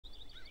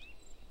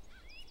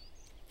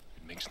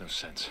makes no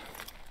sense.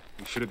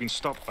 We should have been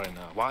stopped by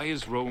now. Why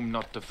is Rome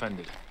not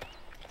defended?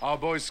 Our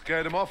boys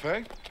scared him off,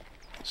 eh?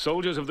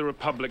 Soldiers of the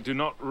Republic do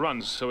not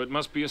run, so it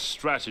must be a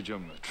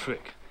stratagem, a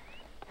trick.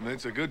 And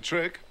it's a good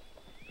trick.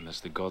 Unless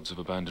the gods have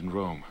abandoned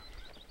Rome.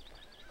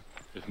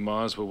 If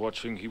Mars were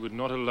watching, he would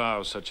not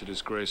allow such a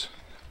disgrace.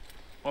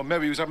 Or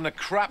maybe he was having a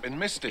crap and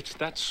missed it. It's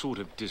that sort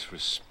of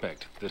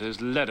disrespect that has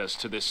led us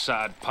to this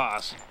sad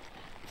pass.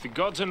 If the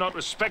gods are not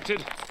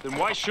respected, then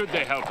why should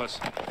they help us?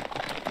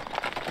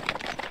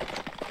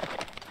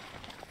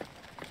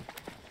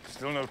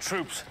 Still no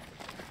troops.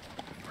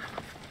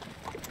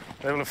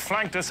 They will have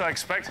flanked us, I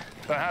expect.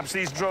 Perhaps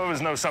these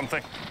drovers know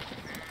something.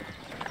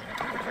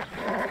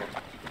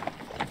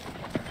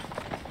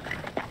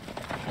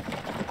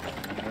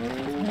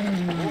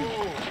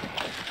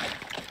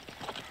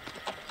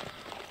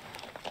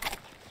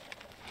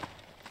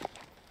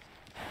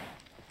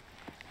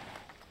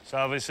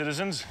 Salve,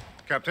 citizens.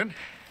 Captain?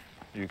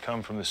 You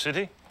come from the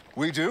city?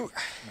 We do.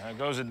 How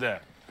goes it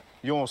there?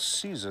 You're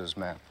Caesar's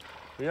man.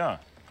 We are.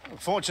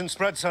 Fortune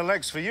spreads her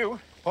legs for you.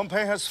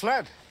 Pompey has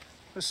fled.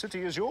 The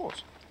city is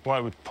yours. Why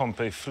would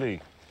Pompey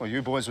flee? Well,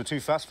 you boys were too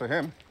fast for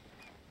him.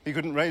 He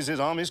couldn't raise his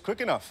armies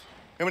quick enough.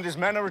 Him and his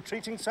men are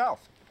retreating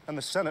south, and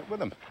the Senate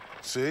with him.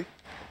 See?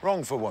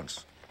 Wrong for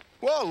once.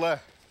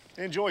 Well,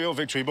 enjoy your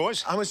victory,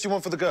 boys. How much do you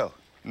want for the girl?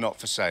 Not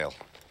for sale.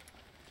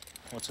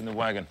 What's in the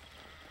wagon?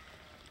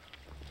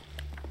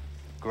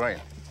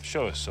 Grain.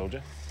 Show us,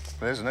 soldier.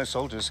 There's no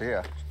soldiers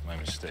here. My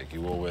mistake.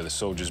 You all wear the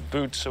soldier's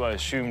boots, so I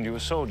assumed you were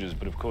soldiers.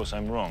 But of course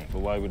I'm wrong. For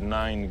why would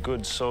 9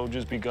 good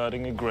soldiers be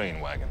guarding a grain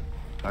wagon?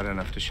 I don't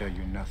have to show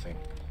you nothing.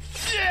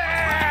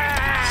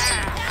 Yeah!